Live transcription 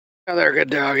Oh, they're good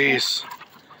doggies.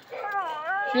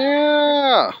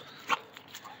 Yeah.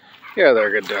 Yeah,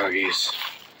 they're good doggies.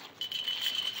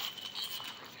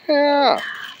 Yeah.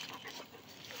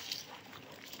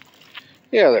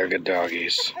 Yeah, they're good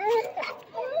doggies.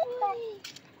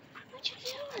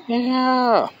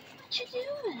 Yeah. What you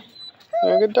doing?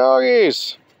 They're good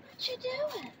doggies. What you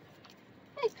doing?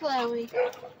 Hey, Chloe.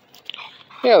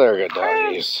 Yeah, they're good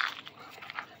doggies.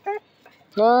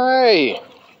 Hey. What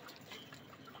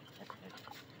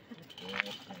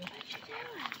you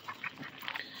doing?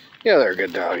 Yeah, they're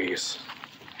good doggies.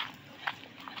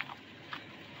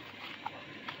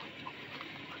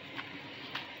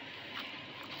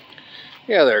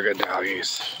 Yeah, they're good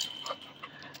doggies.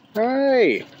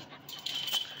 Hey.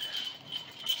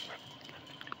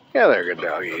 Yeah, they're good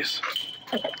doggies.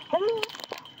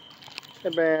 Hey,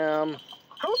 Bam.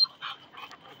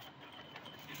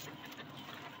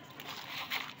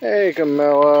 Hey,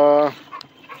 Camilla.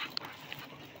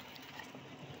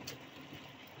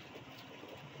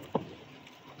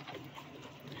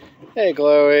 Hey,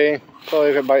 Chloe.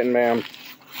 Chloe, quit biting, Bam.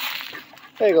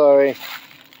 Hey, Chloe.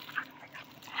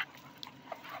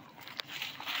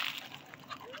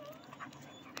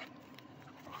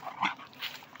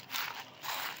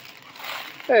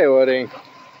 Hey, Woody.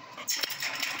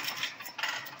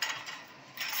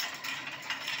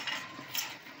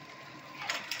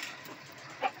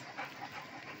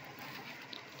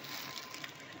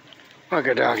 Look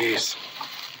at doggies.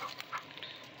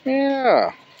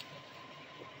 Yeah.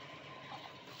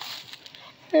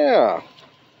 Yeah.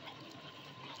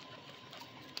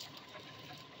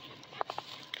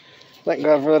 Thank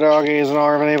God for the doggies and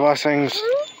our many blessings.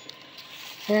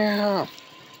 Yeah.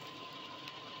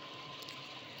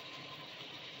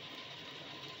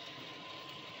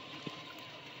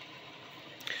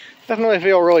 Definitely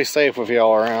feel really safe with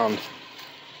y'all around.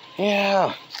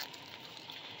 Yeah.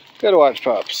 Good to watch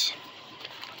pups.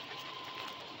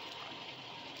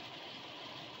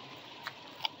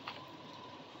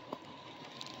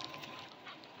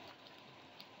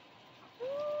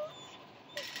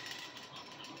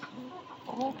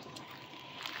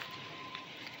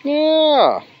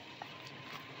 Yeah.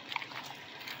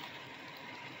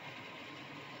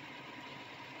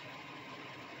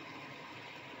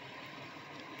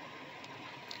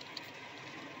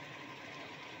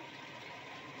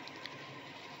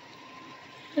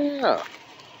 Yeah.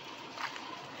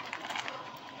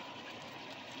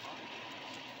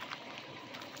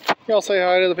 Y'all say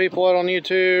hi to the people out on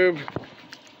YouTube.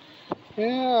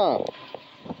 Yeah.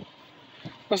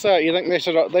 What's that? You think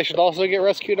they should also get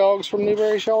rescue dogs from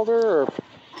Newberry shelter,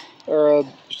 or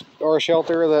a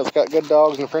shelter that's got good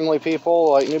dogs and friendly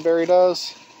people like Newberry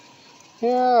does?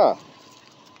 Yeah.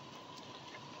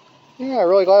 Yeah,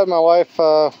 really glad my wife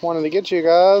wanted to get you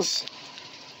guys.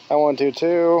 I want to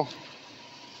too.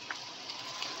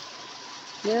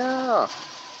 Yeah.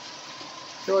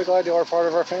 Really glad you are part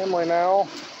of our family now.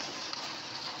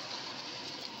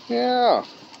 Yeah.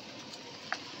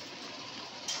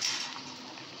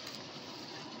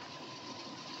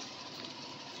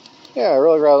 Yeah,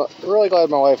 really glad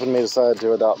my wife and me decided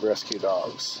to adopt rescue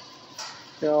dogs.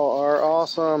 Y'all are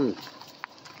awesome.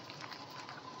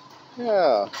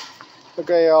 Yeah.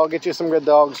 Okay, I'll get you some good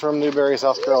dogs from Newberry,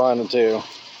 South Carolina too.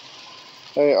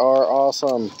 They are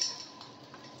awesome.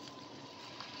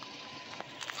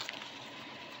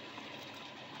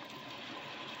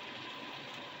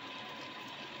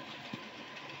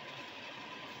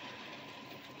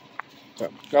 So,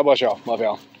 God bless y'all. Love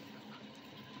y'all.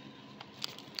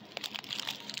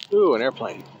 Ooh, an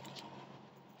airplane.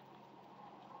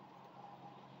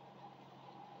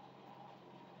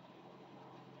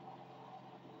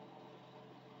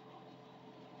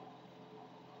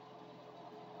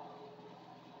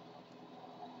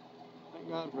 Thank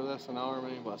God for this and our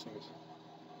many blessings.